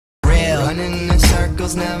running in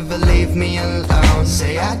circles, never leave me alone.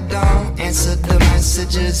 Say I don't answer the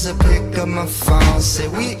messages or pick up my phone. Say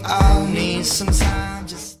we all need some time.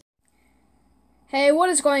 Hey, what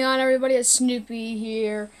is going on, everybody? It's Snoopy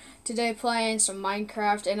here. Today playing some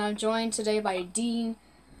Minecraft, and I'm joined today by Dean.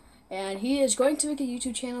 And he is going to make a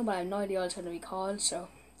YouTube channel, but I have no idea what it's going to be called. So,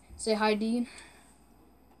 say hi, Dean.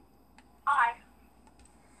 Hi.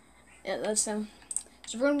 Yeah, that's him.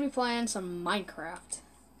 So we're going to be playing some Minecraft.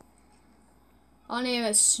 Our name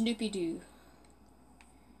is Snoopy Doo.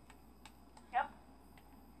 Yep.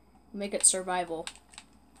 Make it survival.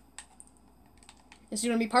 This is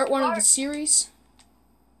going to be part 1 of the series.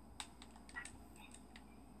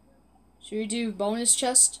 Should we do bonus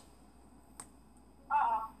chest?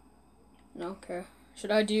 No, okay.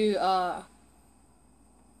 Should I do,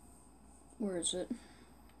 where is it?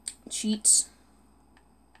 Cheats?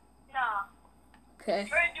 Nah. Okay.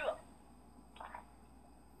 We're gonna do it.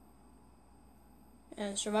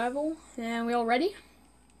 And survival. And we all ready?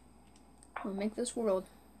 We'll make this world.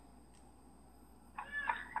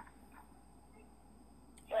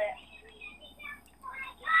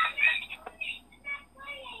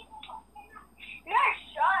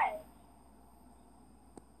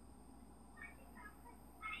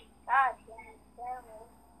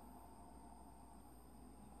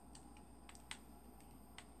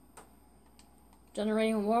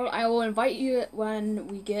 Generating a world. I will invite you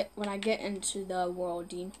when I get into the world,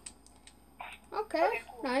 Dean. Okay,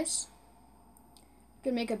 cool. Nice. You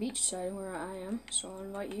can make a beach side where I am, so I'll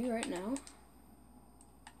invite you right now.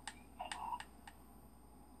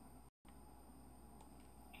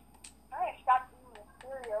 I stopped eating the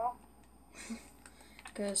cereal.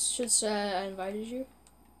 Okay, it should say I invited you.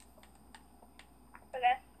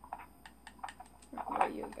 Okay. I'll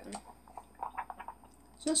invite you again.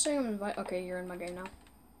 It's not saying I'm invited. Okay, you're in my game now.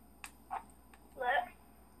 What?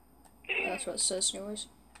 That's what it says, anyways.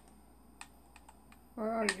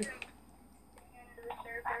 Where are you?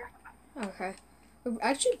 Okay. We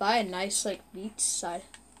actually buy a nice, like, beach side.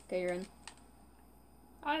 Okay, you're in.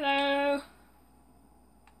 Hello.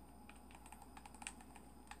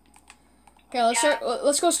 Okay, let's start.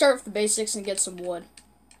 Let's go start with the basics and get some wood.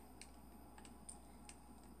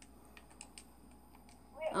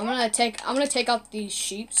 I'm gonna take out these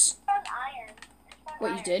sheeps.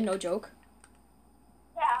 What, you did? No joke.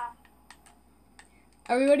 Yeah.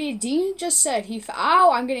 Everybody, Dean just said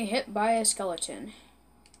ow, I'm getting hit by a skeleton.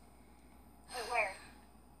 Wait, where?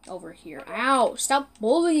 Over here. Ow, stop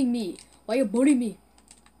bullying me. Why you bullying me?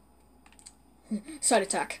 Side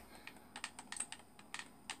attack.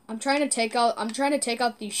 I'm trying to take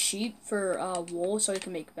out these sheep for wool so we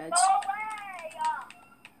can make beds. Go away!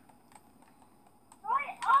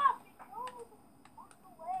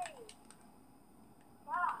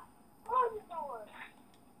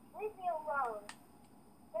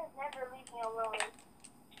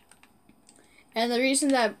 And the reason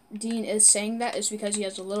that Dean is saying that is because he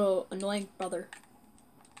has a little annoying brother.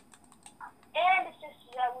 And it's just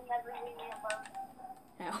that will never leave me alone.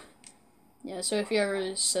 Yeah. Yeah, so if he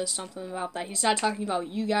ever says something about that, he's not talking about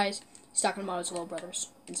you guys, he's talking about his little brothers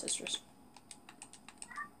and sisters.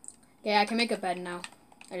 Yeah, I can make a bed now.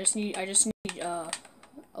 I just need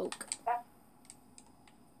oak.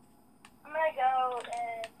 I'm gonna go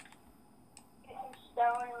and get some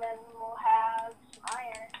stone and then we'll have some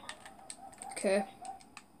iron. Okay.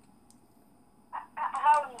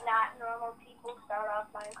 How not normal people start off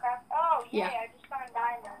Minecraft? Oh, yeah. I just found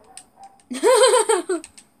diamonds.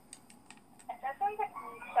 That sounds like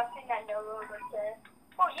something that no one would say.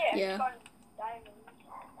 Oh, yeah, I just found diamonds.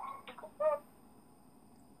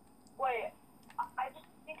 Wait, I just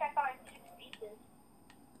think I found 6 pieces.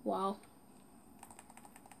 Wow.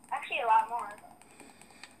 Actually, a lot more.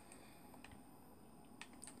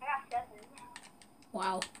 I got 7.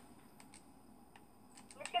 Wow.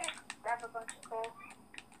 I'm just gonna grab a bunch of coal.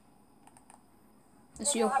 I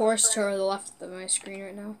see a horse to the left of my screen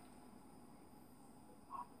right now.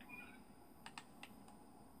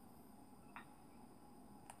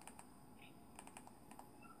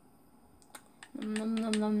 Num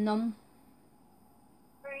num num num.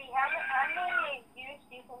 How many views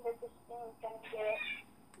do you think that this thing is gonna get?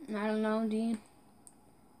 I don't know, Dean.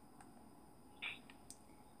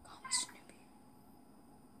 Call me Snoopy.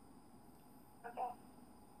 Okay.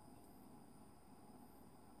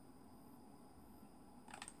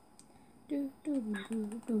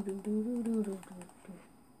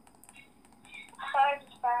 I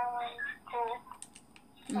just found coal.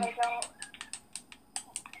 I don't.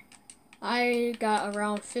 I got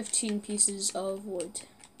around 15 pieces of wood.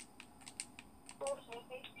 Cool,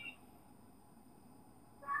 Snoopy.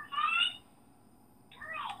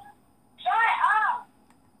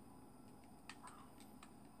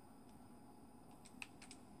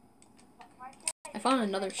 found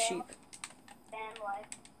another sheep. Family.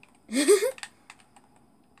 I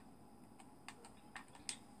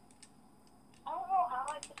don't know how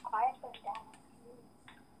I could quiet them down.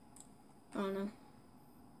 I don't know.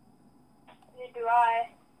 Neither do I.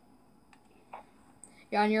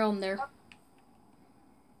 You're on your own there.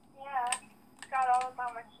 Yeah, got all of my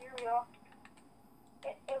material.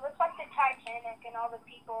 It looks like the Titanic and all the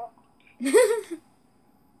people. I'm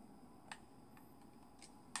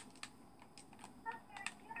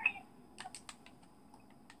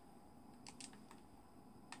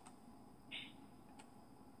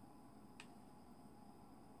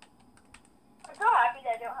so happy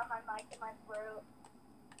that I don't have my mic in my throat.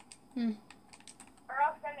 Or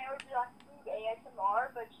else then it would be like food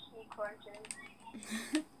ASMR, but just me crunching.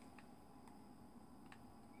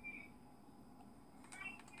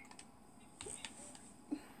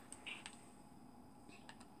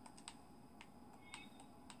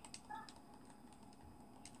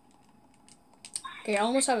 Okay, I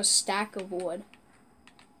almost have a stack of wood.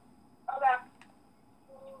 Okay.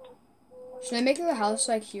 Should I make the house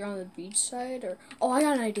like here on the beach side, or I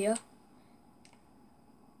got an idea.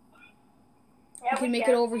 Yeah, We can make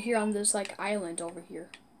it over here on this like island over here.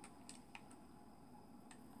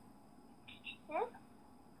 Where?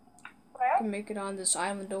 We can make it on this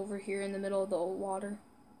island over here in the middle of the water.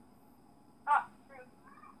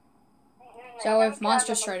 So if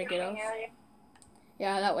monsters try to get off.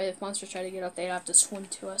 Yeah, that way if monsters try to get up, they'd have to swim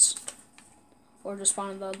to us. Or just spawn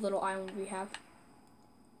on the little island we have.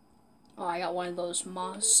 Oh, I got one of those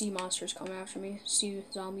sea monsters coming after me. Sea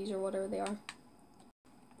zombies or whatever they are.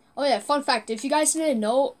 Oh yeah, fun fact. If you guys didn't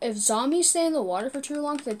know, if zombies stay in the water for too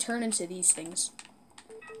long, they turn into these things.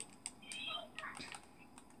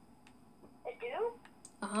 They do?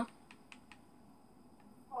 Uh-huh.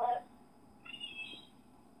 What?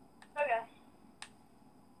 Okay.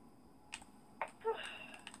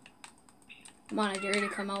 Come on, I dare you to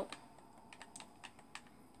come out.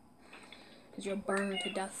 Because you'll burn to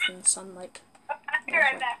death in the sunlight. I'll be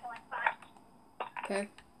right back in like 5. Okay.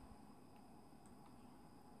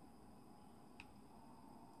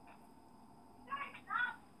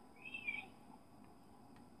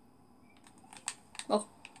 Oh.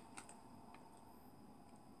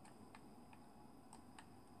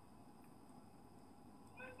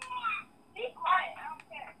 Be quiet, I don't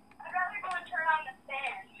care. I'd rather go and turn on the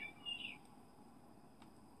fan.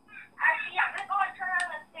 Actually, I'm gonna go and turn on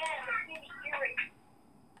the fan. It's gonna be eerie.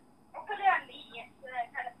 I'll put it on medium so that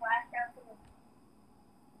it kind of flashes out to the.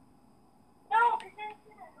 No, because then it's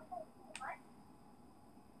gonna look like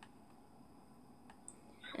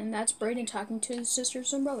And that's Brayden talking to his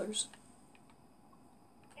sisters and brothers.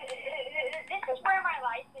 This is where my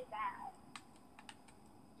life is at.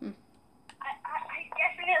 I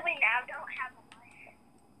definitely now don't have a life.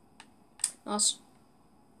 Us.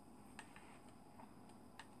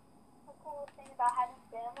 The coolest thing about having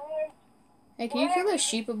family. Hey, can you kill the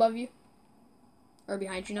sheep above you? Or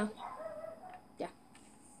behind you now? Yeah.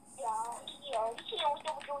 I'm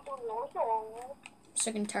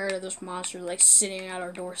sick and tired of this monster like sitting at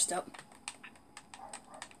our doorstep.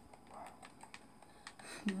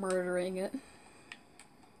 Murdering it.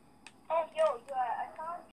 Oh, I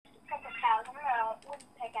found a couple cows. I'm gonna wooden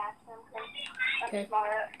pickaxe them because I'm Okay.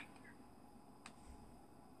 smart.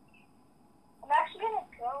 I'm actually gonna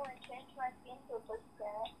go and change my skin to a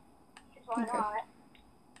pussycat. Because why Okay. not?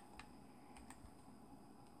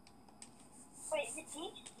 Wait, the deep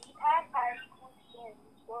sea pack has cool skins.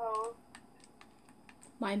 Whoa.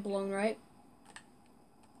 Mind blown, right?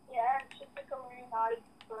 Yeah, it's just like a really naughty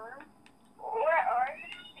sperm. Or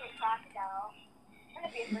it's just a crocodile. I'm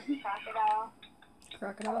gonna be a first crocodile.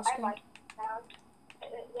 Crocodile I skin. like crocodiles.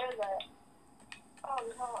 They're the. Oh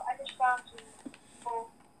no, I just found some.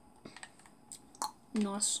 Oh,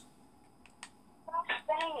 Nice.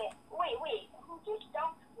 dang it. Wait. Who just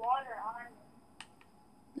dumped water on me?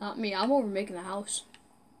 Not me. I'm over making the house.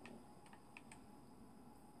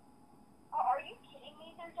 Oh, are you kidding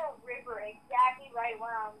me? There's a river exactly right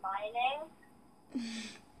where I'm mining.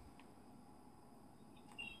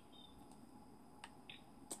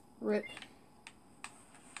 Rip.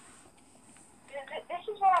 This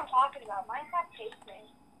is what I'm talking about. Minecarft hates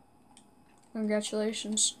me.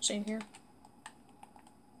 Congratulations. Same here.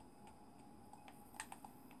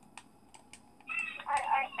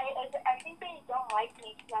 I think they don't like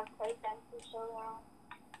me because I've played them for so long.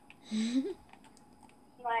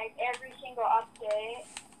 Like every single update.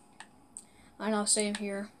 I know, same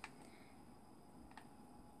here.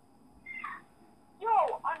 Yo,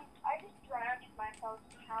 I just drowned myself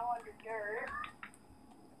somehow under dirt.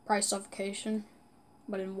 Probably suffocation,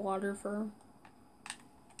 but in water for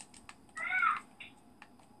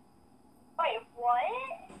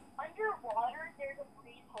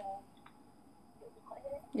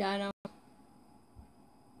Yeah, I know.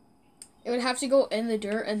 It would have to go in the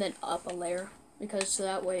dirt and then up a layer, because so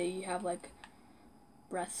that way you have like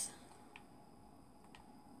breath.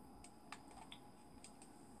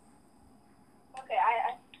 Okay,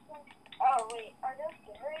 I think, oh wait, are those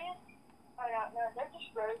berries? Oh no, they're just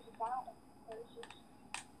roses, roses.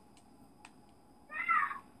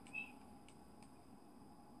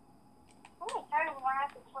 How many times do I have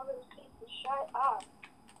to tell those kids to shut up?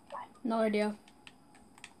 No idea.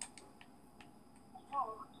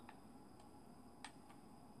 Oh.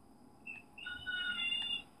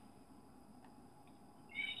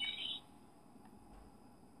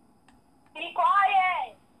 Be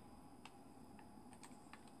quiet!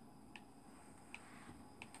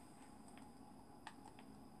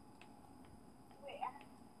 Wait,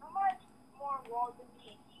 how much more wool do you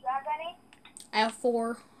need? Do you have any? I have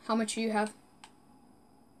 4. How much do you have?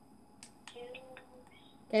 2.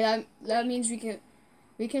 Okay, that means we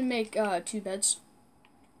can make 2 beds.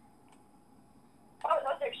 Oh,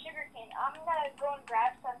 those are sugar cane. I'm gonna go and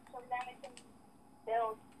grab some so then we can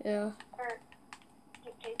build Yeah. or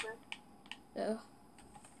get paper. Yeah.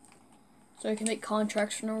 So I can make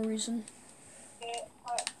contracts for no reason. Get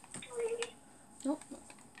 3. Nope.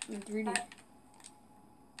 In 3D.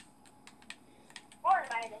 Or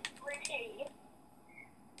minus 3.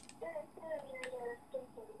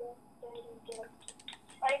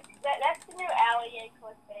 Like that's the new Allier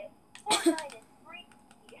clickbait. Or minus 3.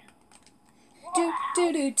 Do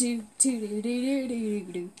do do do do do do do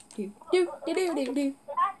do do do do do do do.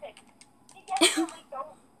 Classic. You get to like the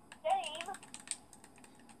game.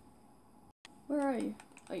 Where are you?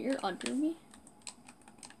 Oh, you're under me?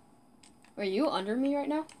 Are you under me right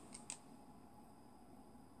now?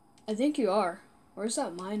 I think you are. Where's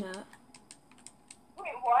that mine at?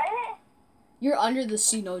 Wait, what? You're under the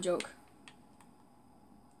sea, no joke.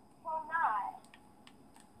 Well, not.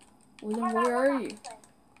 Well, then where are you?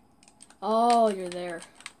 Oh, you're there.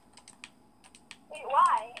 Wait,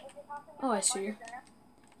 why? Is it something Oh, I like see you. Wonder Center?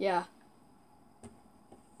 Yeah.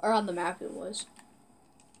 Or on the map it was.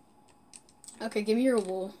 Okay, give me your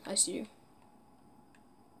wool. I see you.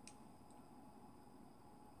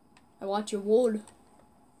 I want your wool.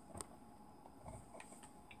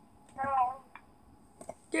 No.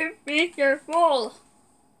 Give me your wool.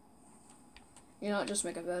 You know what? Just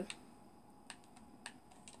make a bed.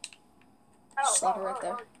 Slap it right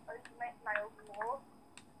there. Oh, you meant my overall?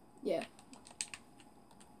 Yeah.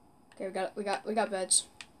 Okay, we got beds.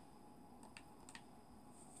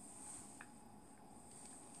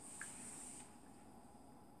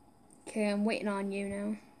 Okay, I'm waiting on you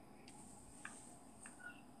now.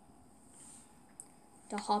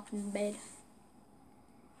 To hop in bed.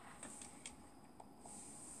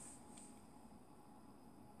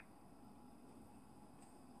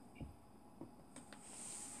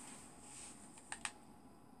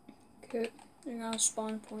 Okay, I got a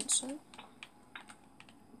spawn point set.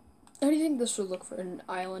 How do you think this would look for an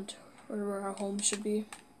island, or where our home should be?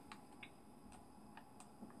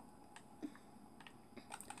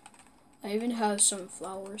 I even have some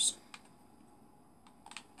flowers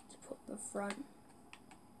to put in the front,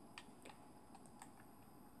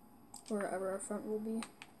 wherever our front will be.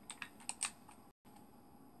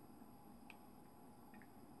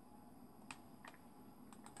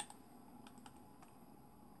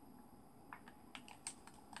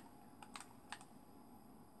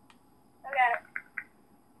 Okay.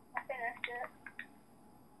 I finished it.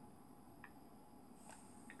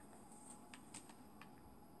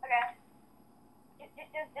 Okay.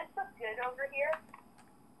 Does this look good over here?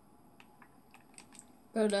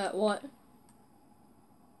 Good at what?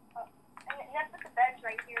 Oh, and then put the beds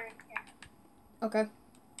right here and here. Okay. And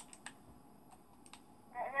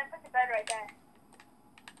then put the bed right there.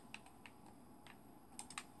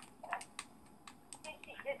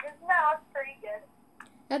 Doesn't that look pretty good?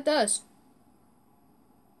 That does.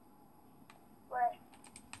 What?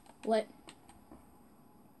 What?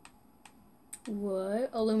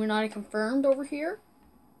 What? Illuminati confirmed over here?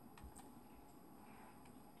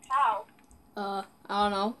 How? I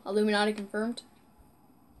don't know. Illuminati confirmed.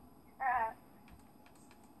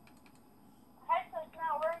 Headset's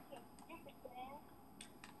not working. Stupid thing.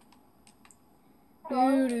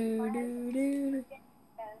 Do do do do.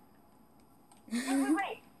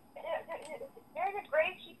 Wait. There's a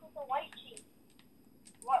gray sheep with a white sheep.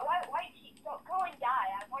 White sheep? Go and die.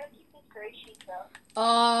 I want to keep this gray sheep though.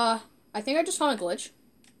 I think I just found a glitch.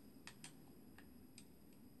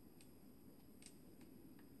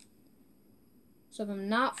 So I'm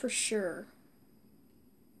not for sure.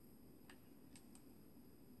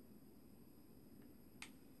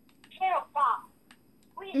 Channel 5.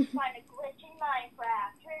 We didn't find a glitch in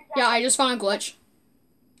Minecraft. Yeah, I just found a glitch.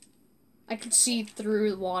 I can see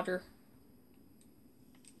through the water.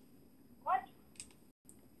 What?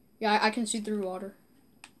 Yeah, I can see through water.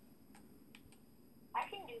 I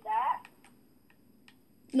can do that.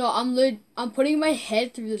 No, I'm putting my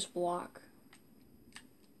head through this block.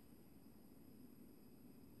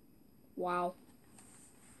 Wow.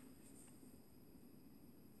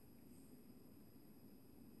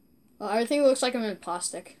 Well, everything looks like I'm in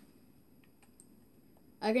plastic.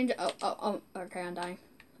 I can. Okay, I'm dying.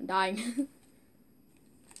 I'm dying.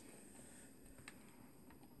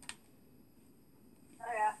 Oh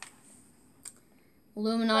yeah.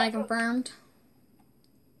 Illuminati confirmed.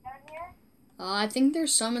 Down here? I think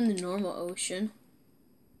there's some in the normal ocean.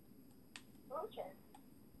 Ocean.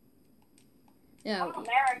 Yeah. I'm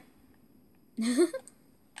American.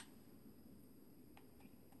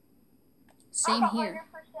 Same I'm here.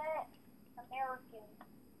 100% American.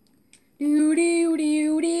 Do do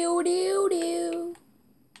do do do do.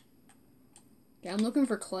 Yeah, I'm looking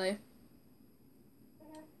for clay.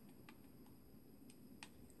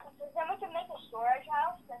 So someone can make a storage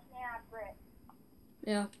house that's made out of brick.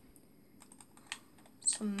 Yeah.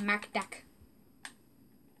 Some Mac deck.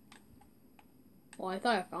 Well, I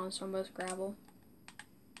thought I found some with gravel.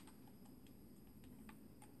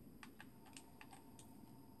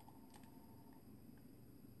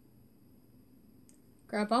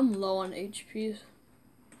 Crap, I'm low on HP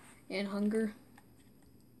and hunger.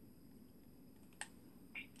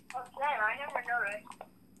 Oh, damn, I never noticed.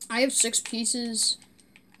 I have 6 pieces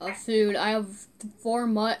of food. I have 4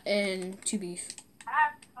 mutt and 2 beef. I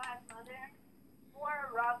have 5 mother,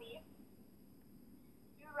 4 raw beef,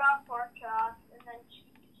 2 raw pork chops, and then 2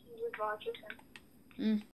 pieces of raw chicken.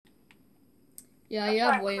 Yeah, you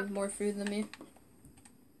have way more food than me.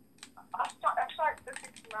 I'll start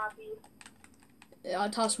cooking some raw beef. Yeah,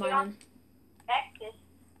 I'll toss mine in. Breakfast.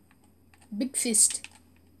 Big fist.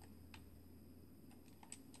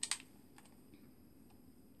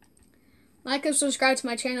 Like and subscribe to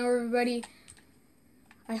my channel, everybody.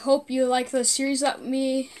 I hope you like the series that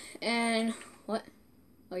me and what?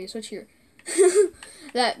 Oh, you switch here.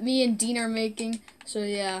 That me and Dean are making. So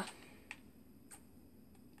yeah.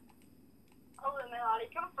 Illuminati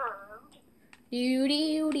confirmed. Do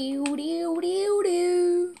do do do do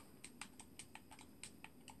do.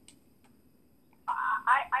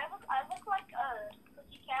 I look like a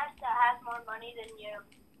pussycat that has more money than you.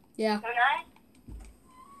 Yeah. Don't I?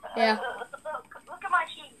 Yeah. Look at my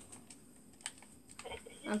shoes.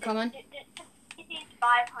 I'm coming. It needs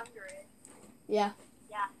 500. Yeah.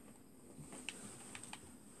 Yeah.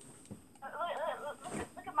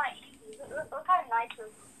 Look at my shoes. Look how nice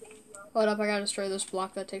those things look. Hold up, I gotta destroy this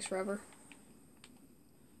block. That takes forever.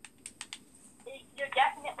 You're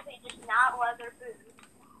definitely just not leather boots.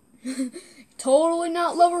 Totally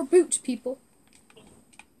not leather boots, people.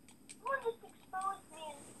 Someone just exposed me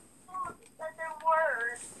and said their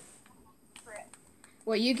words. Frick.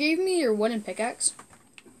 What, you gave me your wooden pickaxe?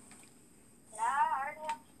 Yeah, I already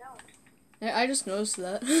have stone. I just noticed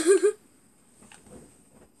that. I threw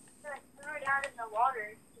it out in the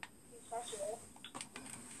water to touch it.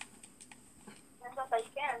 As best I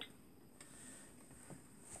can.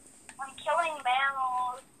 I'm killing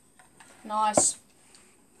mammals. Nice.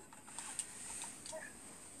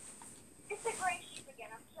 It's a gray sheep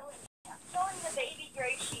again. I'm killing the baby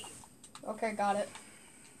gray sheep. Okay, got it.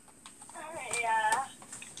 Yeah.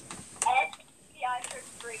 I should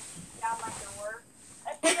break down my door.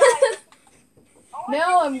 No,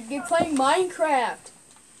 I'm playing Minecarft.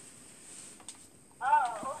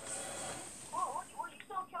 Oh. Well, you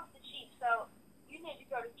still killed the sheep, so you need to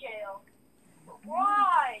go to jail.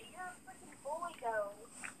 Why? You're a freaking bully, though.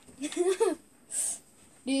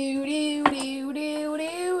 Do do do do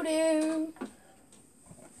do do.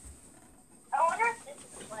 I wonder if this is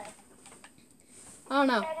play. I don't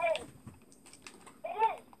know. It is. It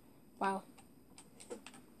is. Wow.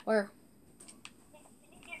 Where? Can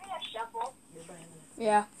you give me a shovel?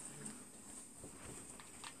 Yeah.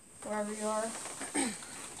 Wherever you are.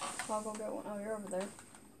 I'll go get one. Oh, you're over there.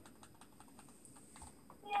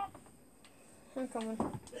 Yeah. I'm coming.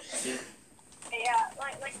 Yeah,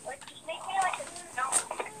 like, just make me like a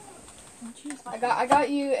stone. I got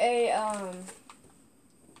you a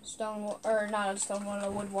stone or not a stone one, a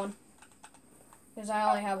wood one. Because I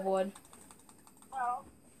only have wood. Oh.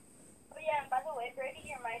 Oh yeah, and by the way, Brady,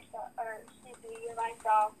 you're my stuff, or Snoopy, you're my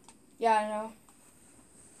dog. Yeah, I know.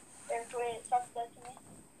 There's what it says to me.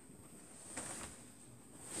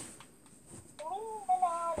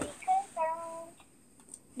 Illuminati confirmed.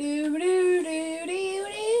 Do do do do do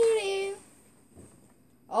do.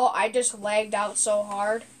 Oh, I just lagged out so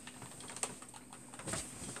hard.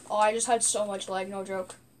 Oh, I just had so much lag, no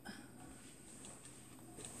joke.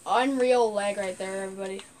 Unreal lag right there,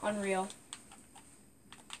 everybody. Unreal.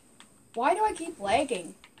 Why do I keep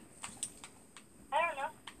lagging? I don't know.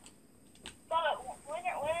 But when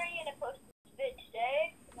are you gonna post this vid?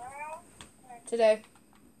 Today? Tomorrow? Today.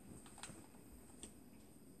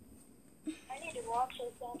 I need to watch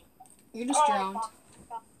this then. You just drowned.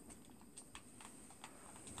 Fuck.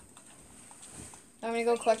 I'm gonna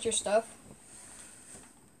go collect your stuff.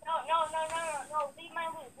 No. Leave my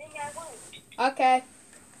loot. Okay.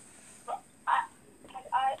 But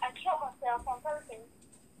I killed myself on purpose.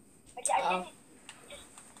 I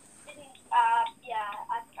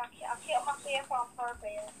killed myself on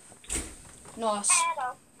purpose. Nice.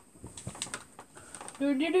 Hello. Do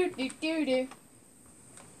do do do do do.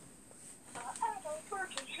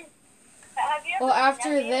 Have you ever Well, after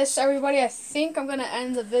this, everybody, I think I'm gonna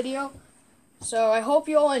end the video. So I hope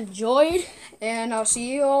you all enjoyed, and I'll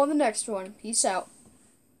see you all in the next one. Peace out.